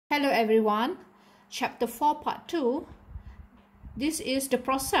Hello everyone, Chapter 4 Part 2. This is the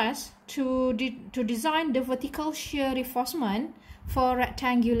process to design the vertical shear reinforcement for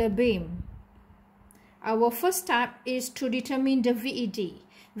rectangular beam. Our first step is to determine the VED.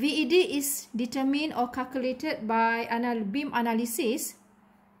 VED is determined or calculated by beam analysis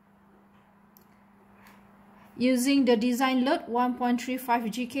using the design load 1.35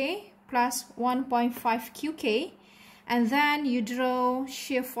 GK plus 1.5 QK. And then you draw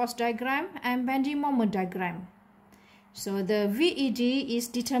shear force diagram and bending moment diagram. So the VED is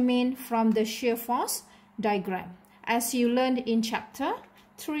determined from the shear force diagram, as you learned in chapter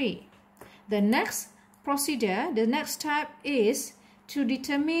 3. The next procedure, the next step is to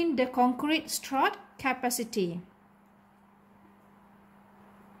determine the concrete strut capacity.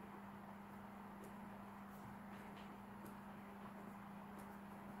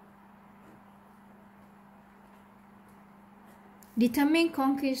 Determine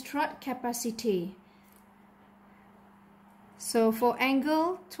concrete strut capacity. So for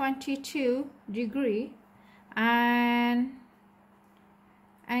angle 22 degree and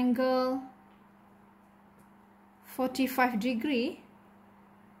angle 45 degree,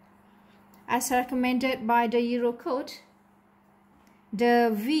 as recommended by the Eurocode,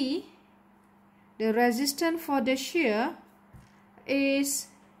 the V, the resistance for the shear, is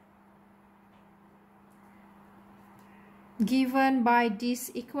given by this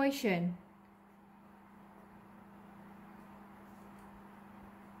equation.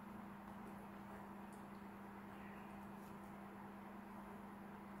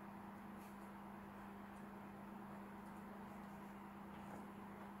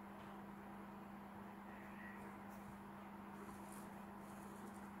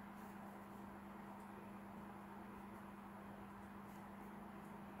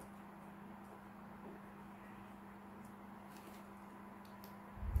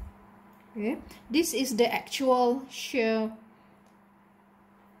 Okay. This is the actual shear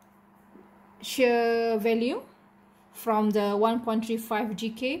value from the 1.35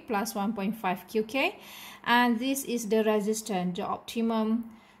 GK plus 1.5 QK, and this is the resistance, the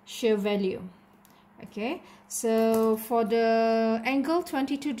optimum shear value. Okay, so for the angle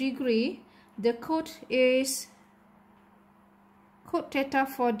 22 degree, the code theta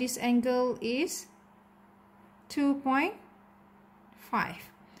for this angle is 2.5.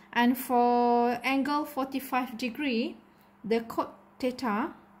 And for angle 45 degree, the code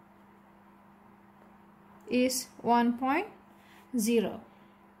theta is 1.0.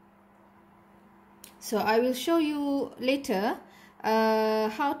 So I will show you later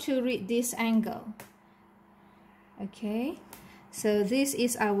how to read this angle. Okay, so this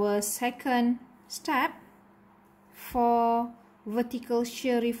is our second step for vertical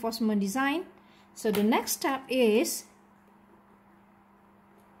shear reinforcement design. So the next step is,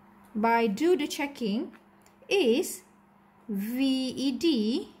 by do the checking, is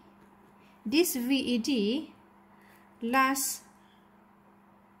VED, this VED less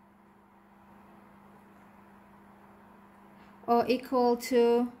or equal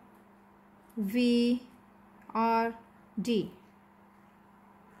to VRD,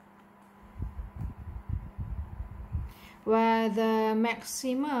 where the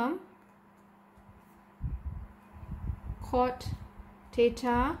maximum cot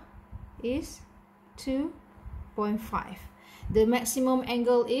theta is 2.5. The maximum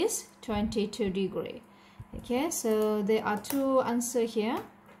angle is 22 degree. Okay, so there are two answers here,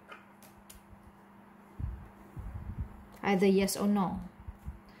 either yes or no.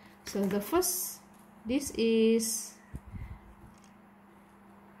 So the first, this is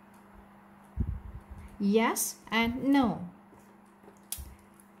yes and no.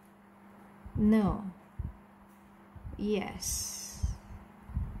 No. Yes.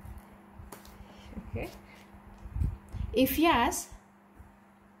 Okay. If yes,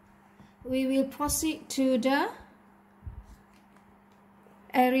 we will proceed to the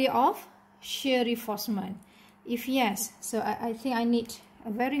area of shear reinforcement. If yes, so I think I need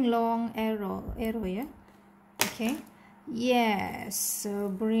a very long arrow here. Okay. Yes, so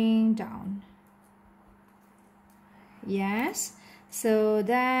bring down. Yes. So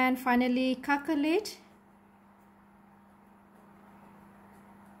then finally calculate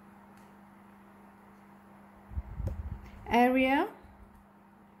area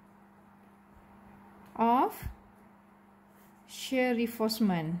of shear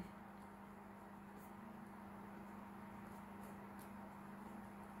reinforcement.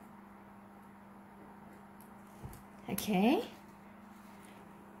 Okay.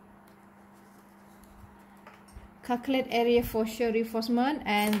 Calculate area for shear reinforcement,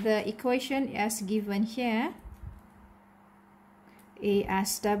 and the equation as given here A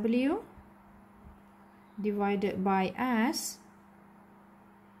as W divided by S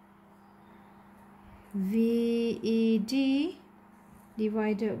VED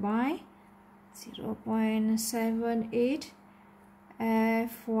divided by 0.78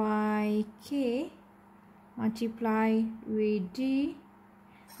 FYK multiply with D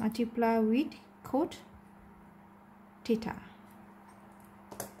multiply with cot theta.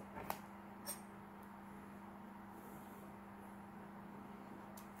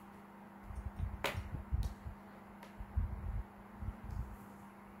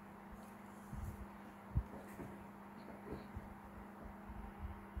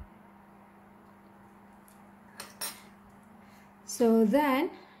 So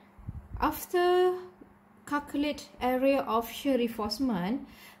then, after calculate area of shear reinforcement,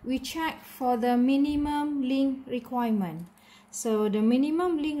 we check for the minimum link requirement. So the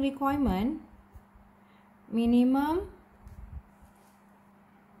minimum link requirement, minimum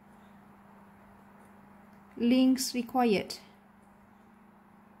links required.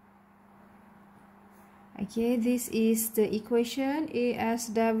 Okay, this is the equation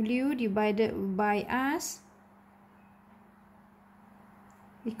ASW divided by S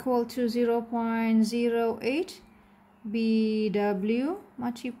equal to 0.08 BW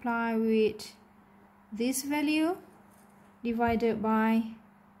multiply with this value divided by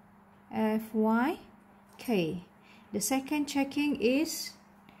FYK. The second checking is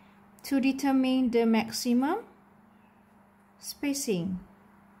to determine the maximum spacing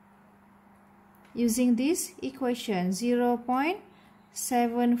using this equation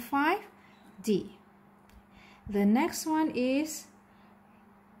 0.75D. The next one is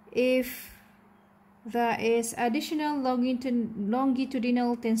if there is additional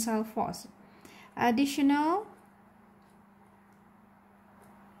longitudinal tensile force. Additional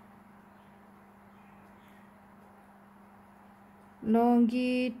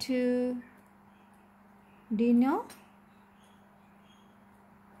longitudinal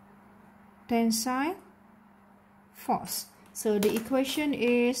tensile force. So the equation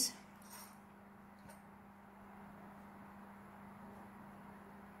is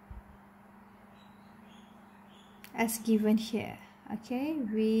as given here. Okay,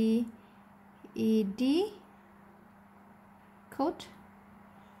 VED cot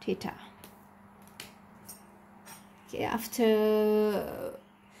theta. Okay, after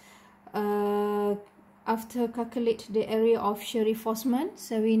calculate the area of shear reinforcement,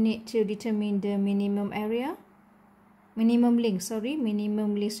 so we need to determine the minimum length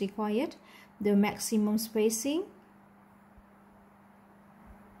required, the maximum spacing,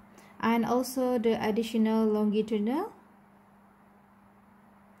 and also the additional longitudinal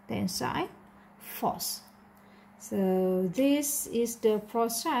tensile force. So this is the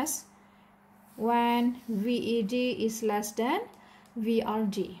process when VED is less than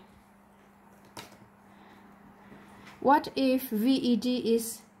VRD. What if VED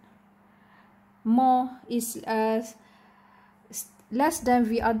is less than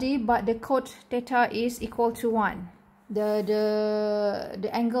VRD but the cot theta is equal to 1? The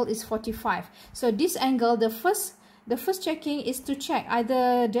angle is 45. So this angle, the first checking is to check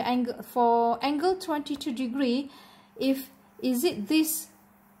either the angle for angle 22 degree, is it this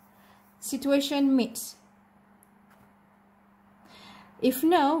situation meets. If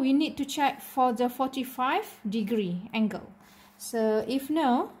no, we need to check for the 45 degree angle. So if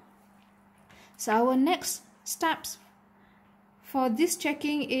no, so our next steps for this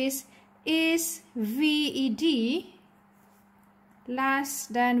checking is VED less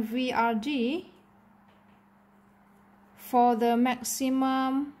than VRD for the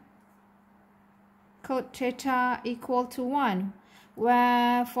maximum cot theta equal to 1,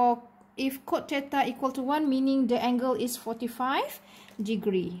 where for if cot theta equal to 1 meaning the angle is 45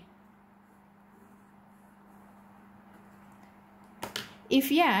 degree.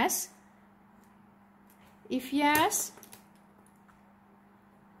 If yes,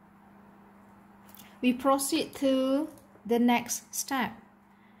 we proceed to the next step.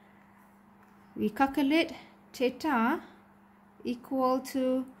 We calculate theta equal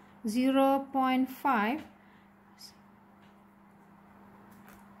to 0.5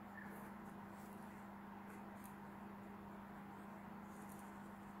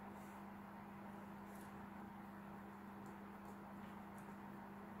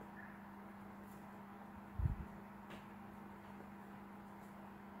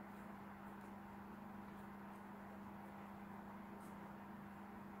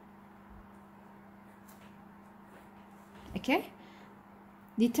 Okay,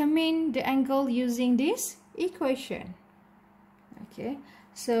 determine the angle using this equation. Okay,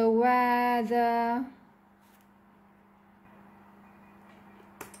 so where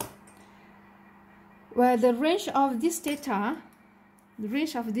where the range of this theta,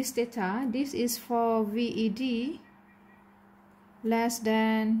 this is for VED less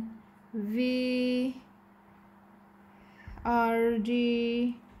than VRD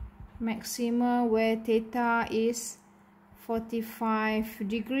maxima, where theta is 45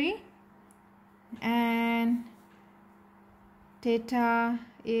 degree and theta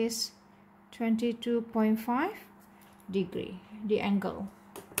is 22.5 degree, the angle.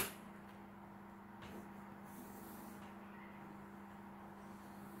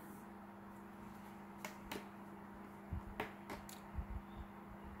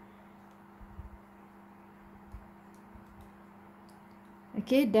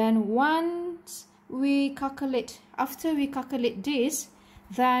 Okay, then once we calculate, after we calculate this,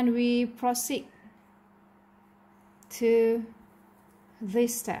 then we proceed to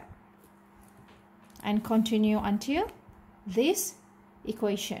this step and continue until this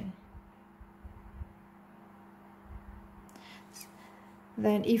equation.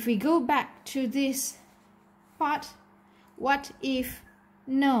 Then if we go back to this part, what if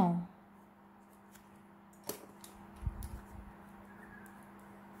no?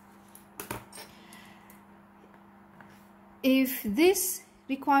 If this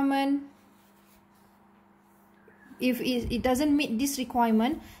requirement, if it doesn't meet this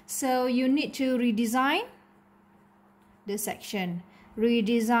requirement, so you need to redesign the section.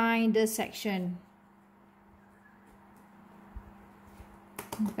 Redesign the section.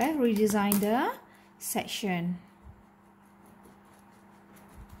 Okay, redesign the section.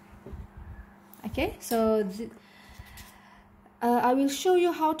 Okay, so I will show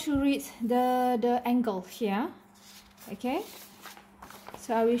you how to read the angle here. Okay,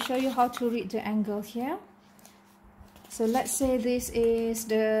 so I will show you how to read the angle here. So let's say this is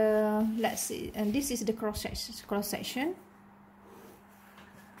the, let's see, and this is the cross section.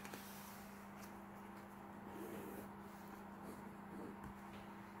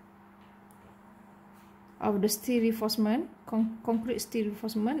 Of the steel reinforcement, concrete steel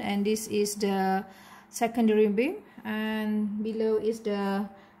reinforcement, and this is the secondary beam, and below is the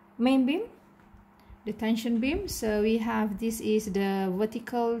main beam, the tension beam. So we have, this is the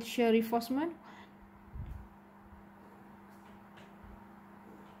vertical shear reinforcement.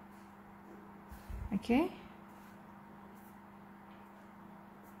 Okay,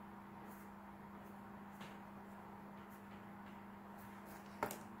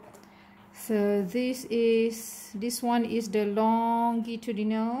 so this one is the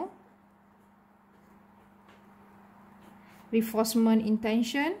longitudinal reinforcement in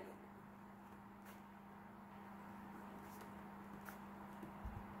tension.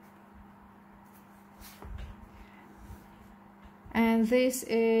 And this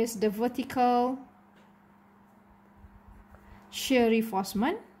is the vertical shear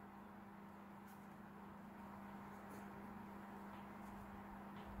reinforcement.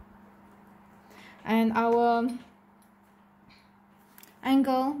 And our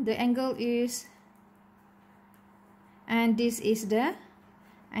angle, the angle is, and this is the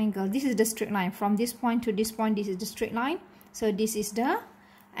angle. This is the straight line from this point to this point. This is the straight line. So this is the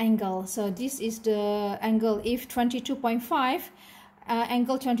angle. So this is the angle. If 22.5,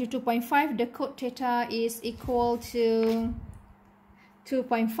 angle 22.5, the cot theta is equal to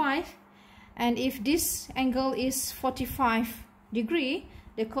 2.5, and if this angle is 45 degree,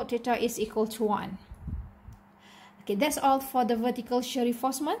 the cot theta is equal to 1. Okay, that's all for the vertical shear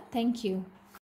reinforcement. Thank you.